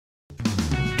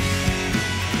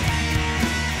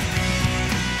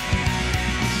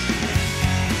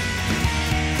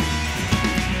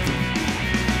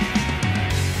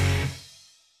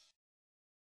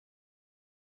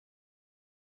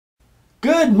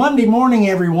Good Monday morning,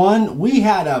 everyone. We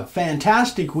had a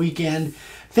fantastic weekend.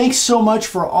 Thanks so much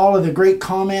for all of the great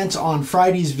comments on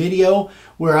Friday's video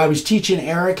where I was teaching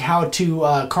Eric how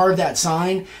to carve that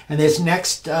sign. And this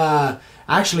next,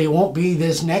 actually it won't be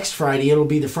this next Friday, it'll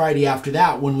be the Friday after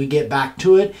that when we get back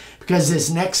to it, because this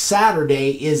next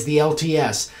Saturday is the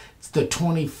LTS. It's the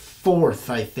 24th,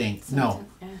 I think. No.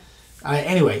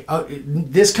 Anyway,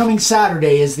 this coming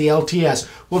Saturday is the LTS.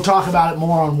 We'll talk about it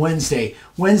more on Wednesday.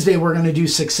 Wednesday, we're going to do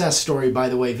success story, by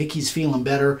the way. Vicky's feeling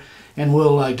better, and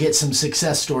we'll get some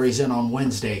success stories in on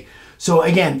Wednesday. So,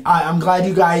 again, I'm glad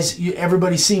you guys,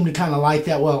 everybody seemed to kind of like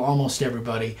that. Well, almost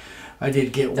everybody. I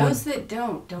did get one. Those that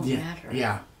don't matter.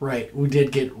 Yeah, right. We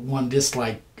did get one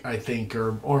dislike, I think,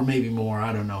 or maybe more.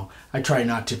 I don't know. I try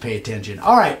not to pay attention.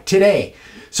 All right, today.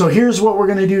 So, here's what we're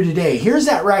going to do today. Here's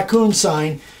that raccoon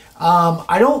sign.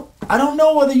 I don't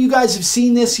know whether you guys have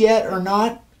seen this yet or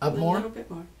not. Up more? A little bit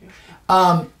more.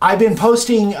 I've been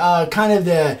posting kind of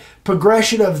the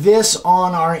progression of this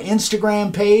on our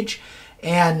Instagram page,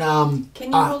 and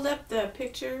can you hold up the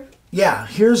picture? Yeah,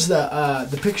 here's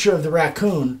the picture of the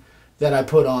raccoon that I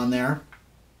put on there,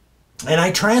 and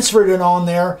I transferred it on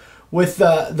there with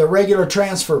the regular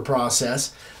transfer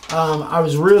process. I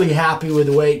was really happy with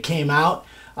the way it came out.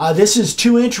 This is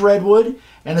 2-inch redwood,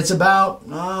 and it's about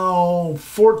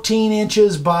 14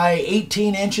 inches by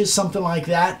 18 inches, something like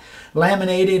that,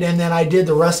 laminated, and then I did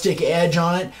the rustic edge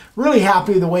on it. Really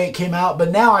happy with the way it came out,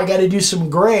 but now I got to do some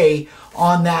gray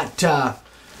on that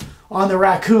on the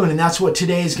raccoon, and that's what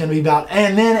today is going to be about.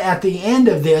 And then at the end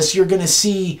of this, you're going to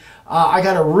see I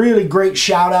got a really great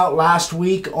shout out last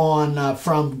week on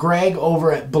from Greg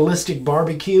over at Ballistic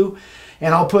BBQ,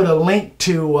 and I'll put a link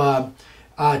to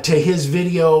his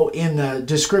video in the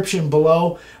description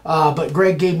below. But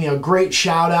Greg gave me a great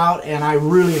shout out, and I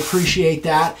really appreciate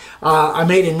that. I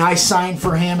made a nice sign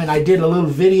for him, and I did a little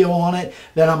video on it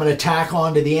that I'm going to tack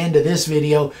on to the end of this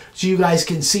video so you guys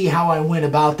can see how I went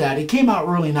about that. It came out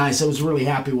really nice. I was really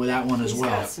happy with that one as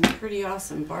well. He's got some pretty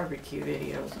awesome barbecue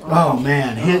videos. Oh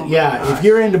man, if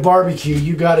you're into barbecue,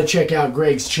 you got to check out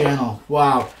Greg's channel.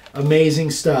 Wow,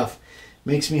 amazing stuff.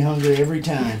 Makes me hungry every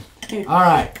time. All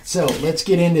right, so let's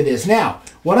get into this. Now,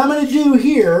 what I'm going to do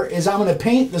here is I'm going to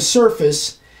paint the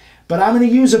surface, but I'm going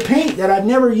to use a paint that I've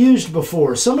never used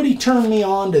before. Somebody turned me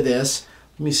on to this.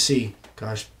 Let me see.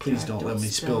 Gosh, please don't let me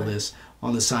spill this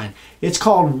on the sign. It's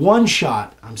called One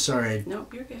Shot. I'm sorry.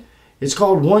 Nope, you're good. It's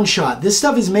called One Shot. This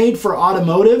stuff is made for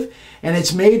automotive, and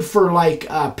it's made for like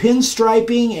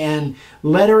pinstriping and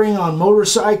lettering on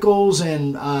motorcycles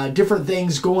and different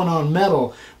things going on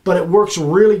metal. But it works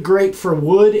really great for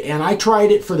wood, and I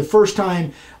tried it for the first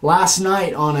time last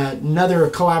night on another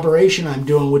collaboration I'm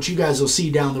doing, which you guys will see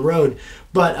down the road.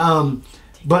 But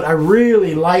I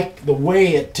really like the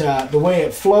way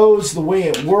it flows, the way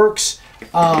it works,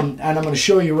 and I'm going to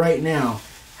show you right now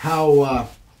how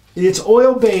it's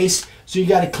oil based. So you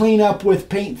got to clean up with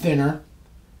paint thinner.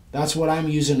 That's what I'm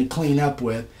using to clean up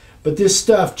with. But this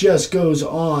stuff just goes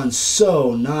on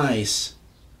so nice.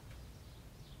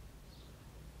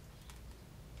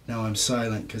 Now I'm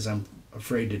silent because I'm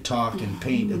afraid to talk and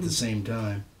paint at the same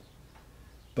time.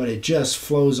 But it just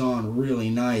flows on really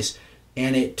nice,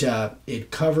 and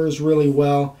it covers really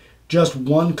well. Just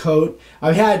one coat.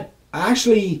 I've had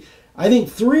actually, I think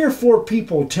 3 or 4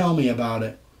 people tell me about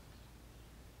it.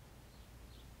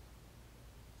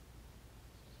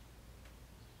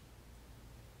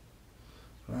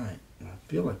 All right, I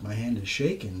feel like my hand is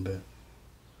shaking, but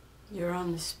you're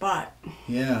on the spot.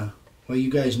 Yeah. Well, you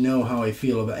guys know how I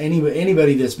feel about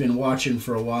anybody that's been watching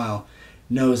for a while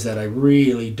knows that I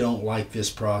really don't like this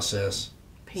process.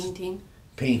 Painting?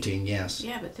 Painting, yes.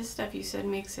 Yeah, but this stuff you said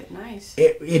makes it nice.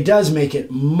 It does make it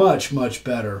much, much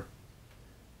better.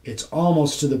 It's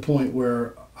almost to the point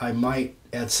where I might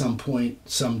at some point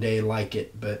someday like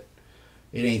it, but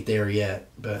it ain't there yet.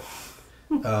 But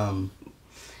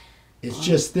it's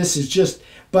just, this is just,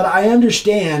 but I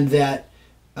understand that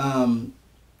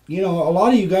you know, a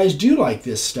lot of you guys do like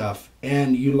this stuff,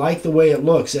 and you like the way it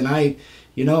looks, and I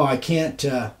can't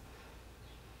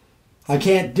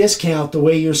discount the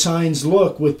way your signs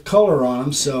look with color on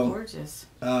them. So gorgeous.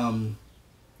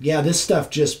 Yeah, this stuff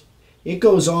just, it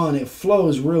goes on, it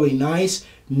flows really nice,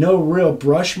 no real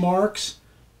brush marks,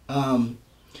 and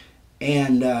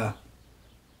it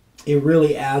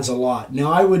really adds a lot.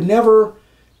 Now, I would never,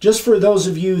 just for those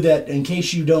of you that, in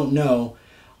case you don't know,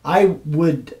 I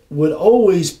would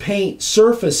always paint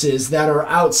surfaces that are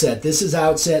outset. This is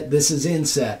outset, this is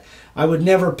inset. I would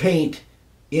never paint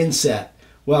inset.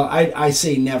 Well, I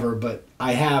say never, but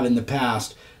I have in the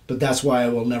past. but that's why I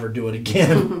will never do it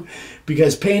again.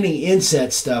 Because painting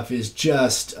inset stuff is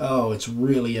just, oh, it's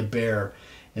really a bear.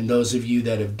 And those of you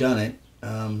that have done it,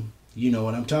 you know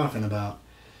what I'm talking about.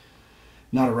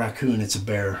 Not a raccoon, it's a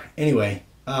bear. Anyway,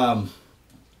 but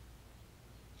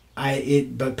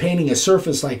painting a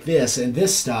surface like this and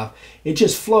this stuff, it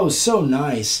just flows so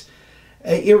nice.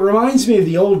 It reminds me of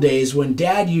the old days when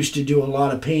Dad used to do a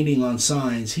lot of painting on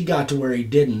signs. He got to where he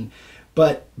didn't.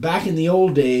 But back in the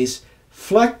old days,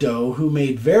 Flecto, who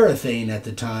made Varathane at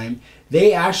the time,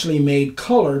 they actually made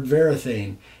colored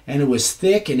Varathane. And it was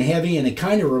thick and heavy, and it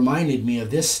kind of reminded me of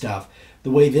this stuff.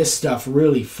 The way this stuff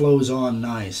really flows on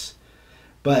nice.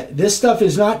 But this stuff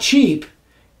is not cheap.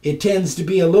 It tends to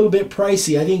be a little bit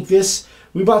pricey. I think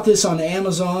we bought this on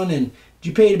Amazon, and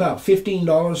you paid about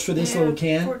 $15 for this little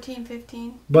can. 14,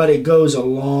 15. But it goes a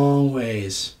long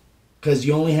ways because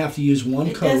you only have to use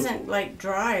one coat. It doesn't like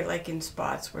dry like in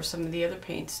spots where some of the other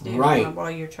paints do. Right. While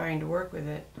you're trying to work with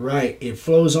it. Right. It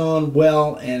flows on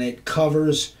well, and it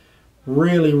covers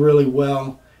really, really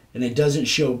well, and it doesn't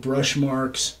show brush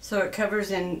marks. So it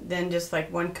covers in then just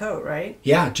like one coat, right?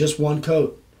 Yeah, just one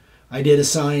coat. I did a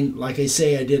sign, like I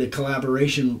say, I did a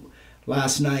collaboration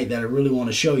last night that I really want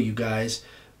to show you guys.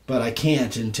 But I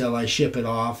can't until I ship it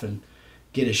off and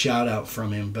get a shout out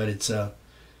from him. But it's a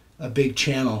big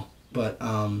channel. But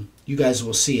you guys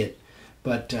will see it.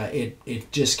 But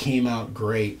it just came out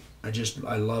great.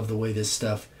 I love the way this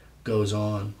stuff goes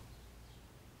on.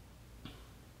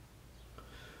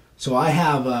 So I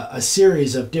have a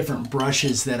series of different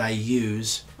brushes that I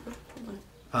use.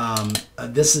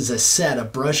 This is a set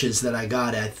of brushes that I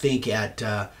got, I think,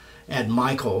 at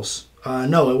Michael's.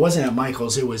 No, it wasn't at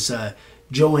Michael's. It was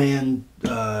Joanne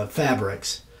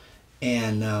Fabrics,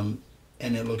 and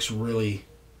it looks really,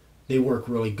 they work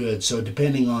really good. So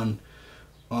depending on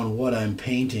what I'm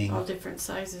painting, all different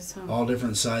sizes, huh? All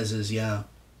different sizes, yeah,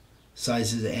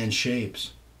 sizes and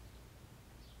shapes.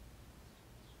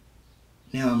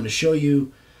 Now I'm going to show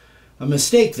you a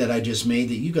mistake that I just made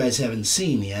that you guys haven't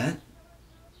seen yet,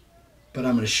 but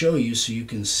I'm going to show you so you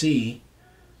can see.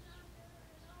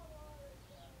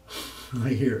 I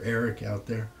hear Eric out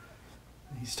there.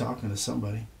 He's talking to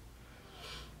somebody.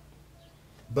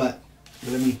 But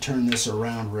let me turn this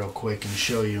around real quick and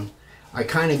show you. I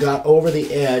kind of got over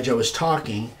the edge. I was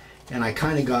talking, and I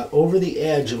kind of got over the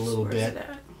edge a little bit.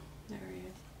 There he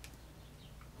is.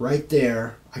 Right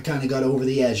there. I kind of got over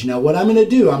the edge. Now what I'm going to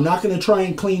do, I'm not going to try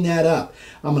and clean that up.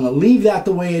 I'm going to leave that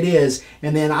the way it is.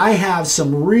 And then I have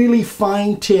some really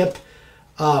fine tip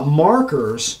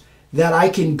markers that I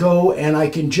can go and I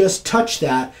can just touch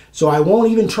that. So I won't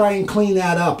even try and clean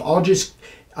that up. I'll just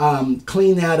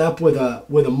clean that up with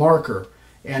a marker.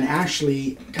 And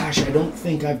actually, gosh, I don't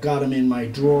think I've got them in my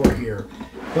drawer here,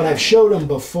 but I've showed them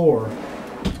before.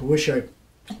 I wish I would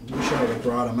have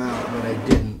brought them out, but I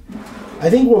didn't. I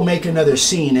think we'll make another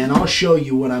scene and I'll show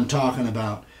you what I'm talking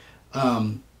about.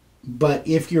 But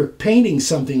if you're painting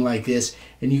something like this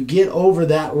and you get over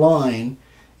that line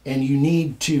and you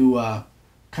need to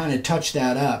kind of touch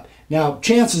that up. Now,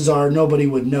 chances are nobody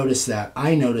would notice that.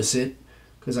 I notice it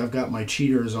because I've got my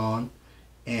cheaters on,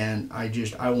 and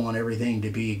I want everything to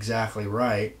be exactly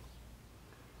right.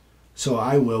 So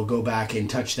I will go back and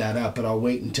touch that up, but I'll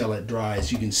wait until it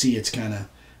dries. You can see it's kind of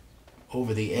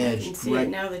over the edge. I can see it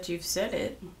now that you've said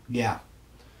it. Yeah,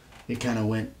 it kind of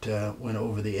went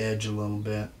over the edge a little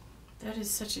bit. That is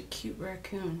such a cute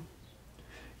raccoon.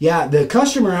 Yeah, the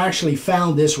customer actually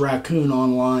found this raccoon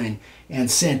online and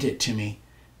sent it to me.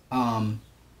 And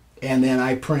then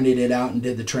I printed it out and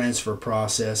did the transfer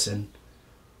process and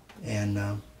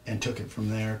took it from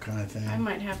there, kind of thing. I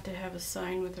might have to have a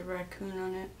sign with a raccoon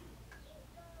on it.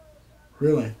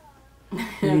 Really? I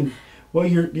mean, well,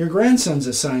 your grandson's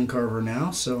a sign carver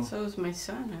now, so. So is my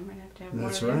son. I might have to have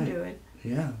That's one of them right. do it.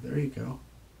 Yeah, there you go.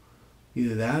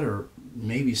 Either that or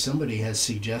maybe somebody has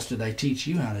suggested I teach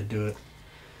you how to do it.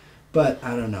 But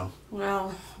I don't know.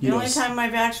 Well, the only time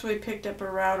I've actually picked up a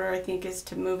router, I think, is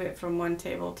to move it from one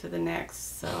table to the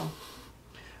next. So.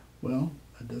 Well,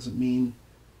 that doesn't mean,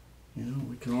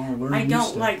 we can all learn. I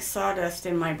don't like sawdust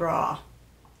in my bra.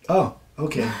 Oh,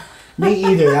 okay. Me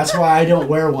either. That's why I don't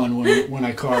wear one when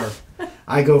I carve.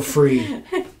 I go free.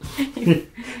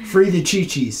 Free the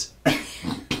chi-chis.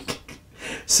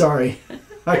 Sorry.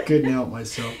 I couldn't help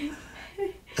myself.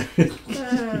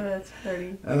 That's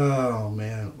funny. Oh,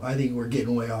 man. I think we're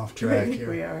getting way off track here.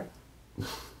 We are.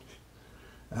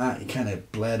 It kind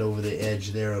of bled over the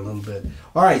edge there a little bit.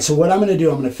 All right, so what I'm going to do,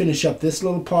 I'm going to finish up this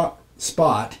little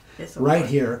spot right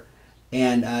here.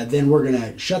 And then we're going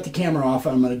to shut the camera off.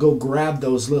 I'm going to go grab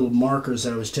those little markers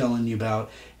that I was telling you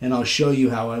about, and I'll show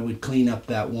you how I would clean up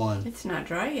that one. It's not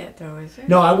dry yet, though, is it?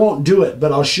 No, I won't do it,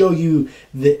 but I'll show you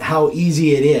how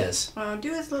easy it is.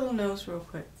 Do his little nose real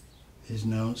quick. His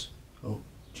nose? Oh,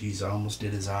 geez, I almost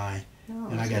did his eye. No,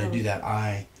 and I got to do that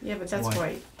eye. Yeah, but that's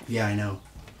white. Yeah, I know.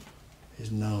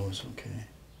 His nose, okay.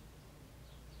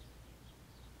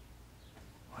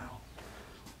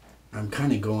 I'm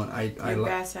kind of going. You're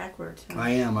bass backwards. Huh? I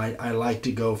am. I like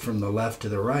to go from the left to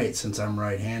the right since I'm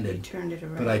right-handed. You turned it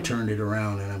around. But I turned it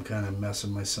around and I'm kind of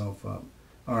messing myself up.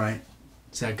 All right.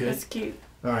 Is that good? That's cute.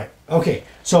 All right. Okay.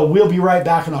 So we'll be right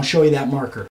back and I'll show you that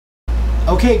marker.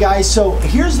 Okay, guys. So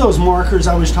here's those markers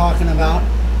I was talking about,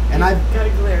 and I've got a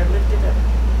glare. Lift it up.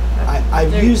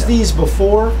 I've used these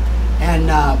before, and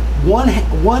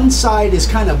one side is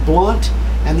kind of blunt,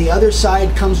 and the other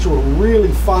side comes to a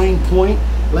really fine point.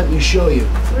 Let me show you.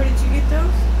 Where did you get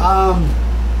those?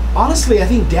 Honestly, I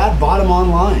think Dad bought them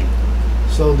online.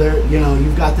 So there, you know,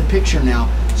 you've got the picture now.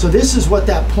 So this is what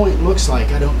that point looks like.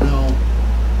 I don't know.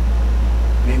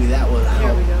 Maybe that would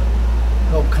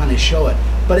help kind of show it.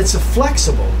 But it's a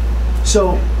flexible.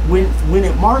 So when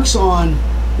it marks,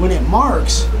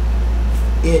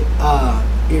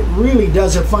 it really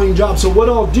does a fine job. So what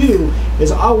I'll do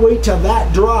is I'll wait till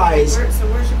that dries. So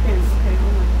where's your pen? Okay,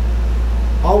 hold on.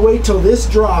 I'll wait till this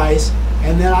dries,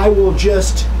 and then I will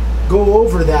just go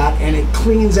over that, and it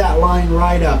cleans that line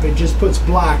right up. It just puts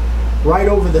black right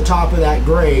over the top of that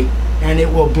gray, and it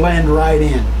will blend right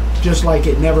in, just like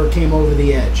it never came over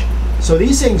the edge. So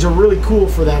these things are really cool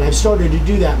for that. I've started to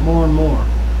do that more and more.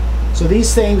 So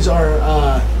these things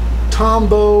are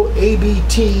Tombow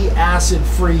ABT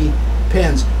acid-free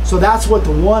pens. So that's what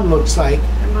the one looks like.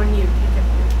 I'm on you.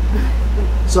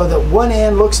 So the one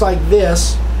end looks like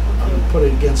this. I'm going to put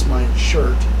it against my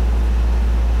shirt.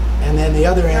 And then the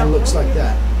other end looks like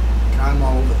that. I'm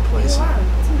all over the place.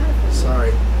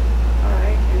 Sorry.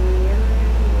 Alright, and then the other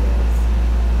end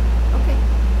is... Okay.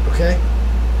 Okay?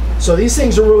 So these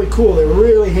things are really cool. They're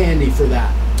really handy for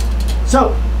that.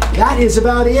 So, that is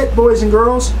about it, boys and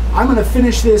girls. I'm going to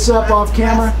finish this up off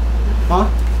camera. Huh?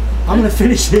 I'm going to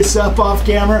finish this up off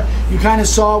camera. You kind of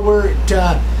saw where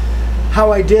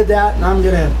how I did that, and I'm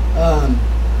going to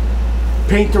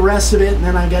paint the rest of it, and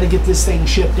then I got to get this thing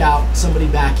shipped out, somebody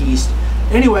back east.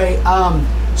 Anyway,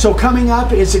 so coming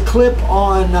up is a clip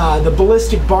on the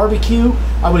Ballistic BBQ.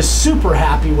 I was super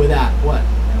happy with that. What?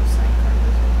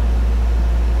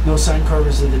 No sign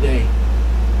carvers of the day.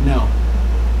 No,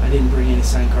 I didn't bring any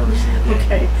sign carvers of the day.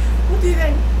 Okay, we'll do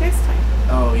that next time.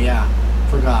 Oh yeah,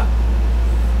 forgot.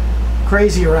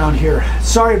 Crazy around here.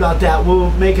 Sorry about that. We'll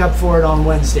make up for it on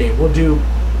Wednesday. We'll do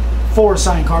 4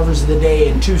 sign carvers of the day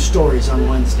and 2 stories on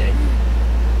Wednesday.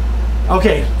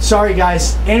 Okay, sorry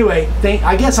guys. Anyway,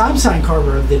 I guess I'm sign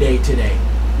carver of the day today.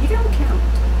 You don't count.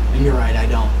 You're right, I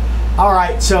don't. All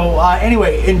right, so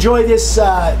anyway, enjoy this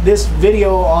this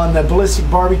video on the Ballistic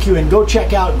BBQ, and go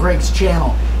check out Greg's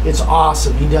channel. It's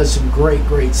awesome. He does some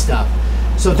great stuff.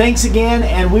 So thanks again,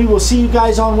 and we will see you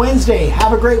guys on Wednesday.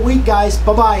 Have a great week, guys.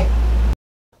 Bye-bye.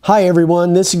 Hi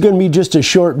everyone, this is going to be just a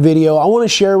short video. I want to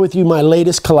share with you my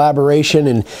latest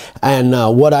collaboration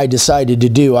and what I decided to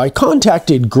do. I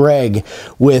contacted Greg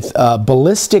with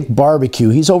Ballistic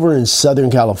BBQ. He's over in Southern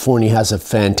California, has a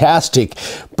fantastic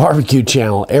barbecue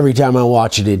channel. Every time I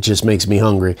watch it, it just makes me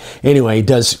hungry. Anyway, he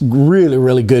does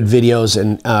really good videos,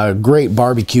 and great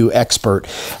barbecue expert.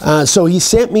 So he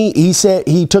sent me, he said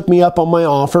he took me up on my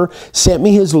offer, sent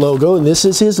me his logo, and this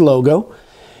is his logo.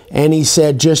 And he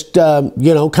said, just,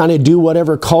 you know, kind of do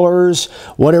whatever colors,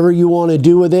 whatever you want to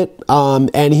do with it.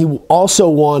 And he also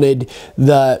wanted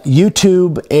the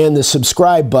YouTube and the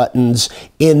subscribe buttons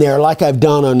in there, like I've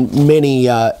done on many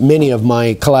of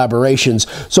my collaborations.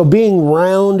 So being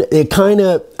round, it kind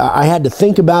of, I had to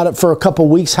think about it for a couple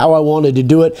weeks how I wanted to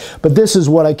do it. But this is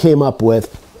what I came up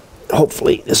with.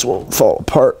 Hopefully this won't fall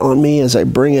apart on me as I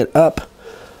bring it up.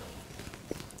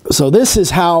 So this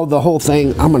is how the whole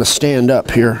thing, I'm going to stand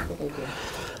up here.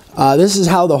 This is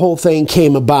how the whole thing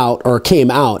came about, or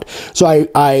came out. So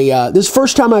this is the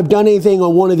first time I've done anything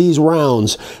on one of these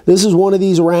rounds. This is one of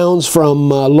these rounds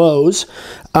from Lowe's.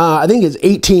 I think it's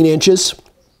 18 inches.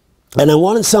 And I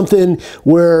wanted something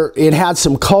where it had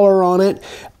some color on it.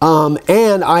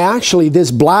 And I actually, this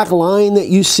black line that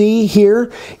you see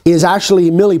here is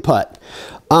actually milliput.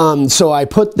 So I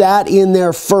put that in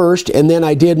there first, and then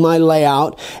I did my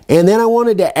layout, and then I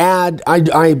wanted to add,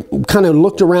 I kind of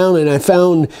looked around and I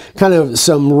found kind of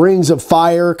some rings of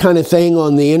fire kind of thing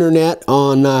on the internet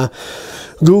on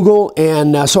Google,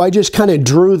 and so I just kind of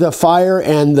drew the fire,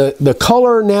 and the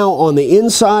color now on the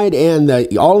inside and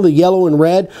all the yellow and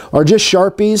red are just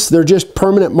Sharpies. They're just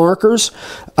permanent markers,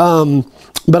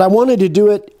 but I wanted to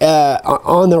do it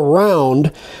on the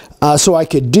round so I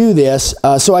could do this.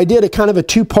 So I did a kind of a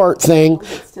two-part thing.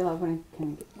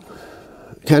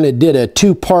 Kind of did a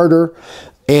two-parter.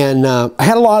 And I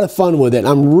had a lot of fun with it.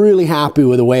 I'm really happy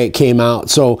with the way it came out.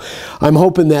 So I'm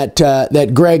hoping that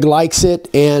that Greg likes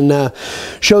it and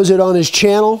shows it on his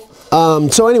channel.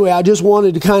 So anyway, I just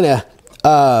wanted to kind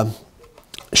of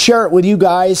share it with you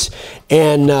guys.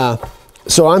 And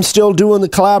so I'm still doing the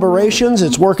collaborations.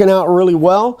 It's working out really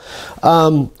well.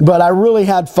 But I really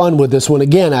had fun with this one.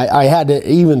 Again, I had to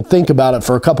even think about it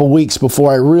for a couple weeks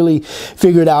before I really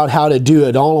figured out how to do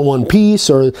it all in one piece,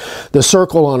 or the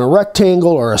circle on a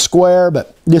rectangle or a square.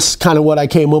 But this is kind of what I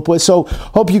came up with. So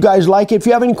hope you guys like it. If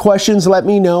you have any questions, let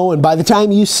me know. And by the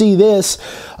time you see this,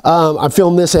 I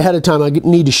filmed this ahead of time. I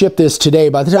need to ship this today.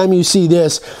 By the time you see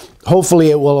this, hopefully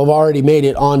it will have already made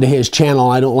it onto his channel.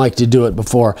 I don't like to do it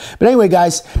before. But anyway,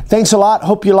 guys, thanks a lot.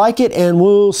 Hope you like it, and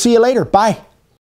we'll see you later. Bye.